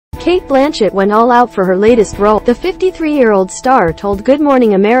Cate Blanchett went all out for her latest role. The 53-year-old star told Good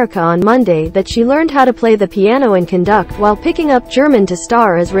Morning America on Monday that she learned how to play the piano and conduct while picking up German to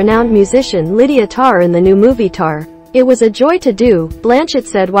star as renowned musician Lydia Tár in the new movie Tár. "It was a joy to do," Blanchett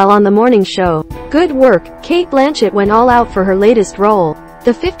said while on the morning show. "Good work." Cate Blanchett went all out for her latest role.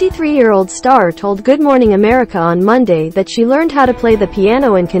 The 53-year-old star told Good Morning America on Monday that she learned how to play the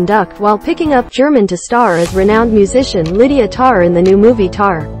piano and conduct while picking up German to star as renowned musician Lydia Tár in the new movie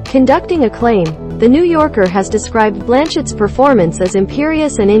Tár. Conducting Acclaim. The New Yorker has described Blanchett's performance as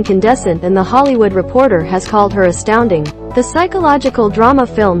imperious and incandescent, and The Hollywood Reporter has called her astounding. The psychological drama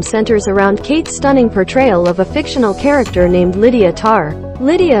film centers around Cate's stunning portrayal of a fictional character named Lydia Tár.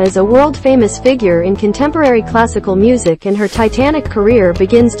 Lydia is a world-famous figure in contemporary classical music, and her Titanic career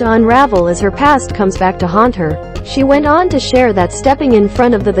begins to unravel as her past comes back to haunt her. She went on to share that stepping in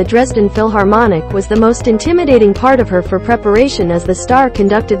front of the Dresden Philharmonic was the most intimidating part of her for preparation as the star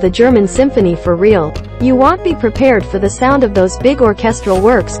conducted the German symphony for real. "You won't be prepared for the sound of those big orchestral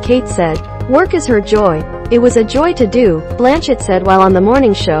works," Cate said. Work is her joy. "It was a joy to do," Blanchett said while on the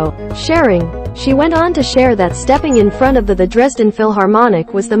morning show. She went on to share that stepping in front of the Dresden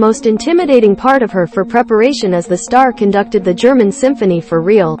Philharmonic was the most intimidating part of her for preparation as the star conducted the German symphony for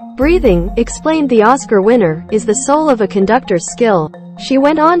real. "Breathing," explained the Oscar winner, "is the soul of a conductor's skill." She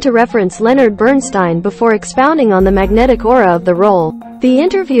went on to reference Leonard Bernstein before expounding on the magnetic aura of the role. The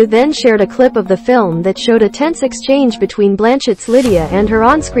interview then shared a clip of the film that showed a tense exchange between Blanchett's Lydia and her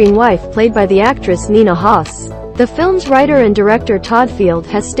on-screen wife, played by the actress Nina Haas. The film's writer and director Todd Field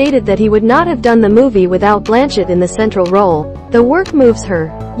has stated that he would not have done the movie without Blanchett in the central role. "The work moves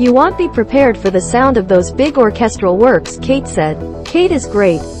her. You won't be prepared for the sound of those big orchestral works," Cate said. "Cate is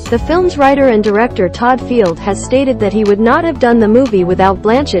great." The film's writer and director Todd Field has stated that he would not have done the movie without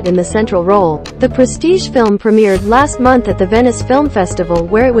Blanchett in the central role. The prestige film premiered last month at the Venice Film Festival,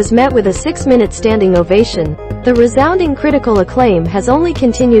 where it was met with a 6-minute standing ovation. The resounding critical acclaim has only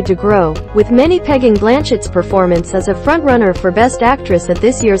continued to grow, with many pegging Blanchett's performance as a frontrunner for Best Actress at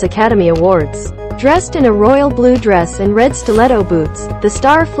this year's Academy Awards. Dressed in a royal blue dress and red stiletto boots, the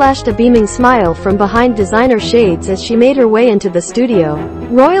star flashed a beaming smile from behind designer shades as she made her way into the studio.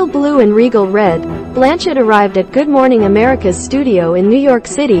 Royal blue and regal red, Blanchett arrived at Good Morning America's studio in New York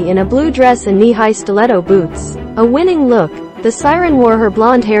City in a blue dress and knee-high stiletto boots. A winning look. The siren wore her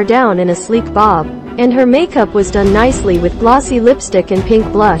blonde hair down in a sleek bob, and her makeup was done nicely with glossy lipstick and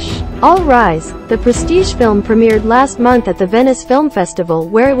pink blush. All Rise. The prestige film premiered last month at the Venice Film Festival,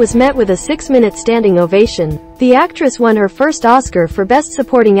 where it was met with a 6-minute standing ovation. The actress won her first Oscar for Best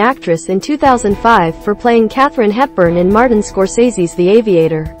Supporting Actress in 2005 for playing Katharine Hepburn in Martin Scorsese's The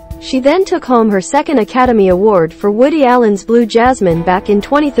Aviator. She then took home her second Academy Award for Woody Allen's Blue Jasmine back in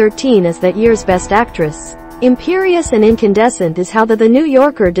 2013 as that year's Best Actress. Imperious and incandescent is how the New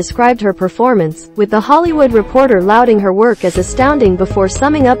Yorker described her performance, with The Hollywood Reporter lauding her work as astounding before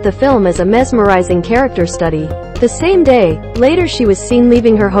summing up the film as a mesmerizing character study. The same day, later she was seen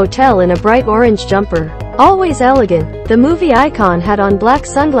leaving her hotel in a bright orange jumper. Always elegant, the movie icon had on black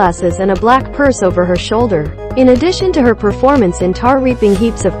sunglasses and a black purse over her shoulder. In addition to her performance in Tár reaping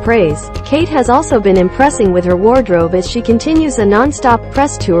heaps of praise, Cate has also been impressing with her wardrobe as she continues a non-stop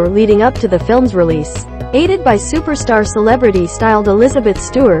press tour leading up to the film's release. Aided by superstar celebrity-styled Elizabeth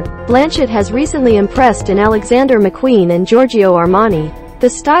Stewart, Blanchett has recently impressed in Alexander McQueen and Giorgio Armani. The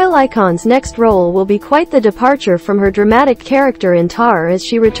style icon's next role will be quite the departure from her dramatic character in Tár, as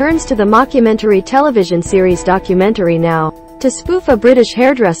she returns to the mockumentary television series Documentary Now. To spoof a British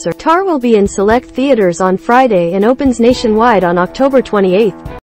hairdresser, Tár will be in select theaters on Friday and opens nationwide on October 28.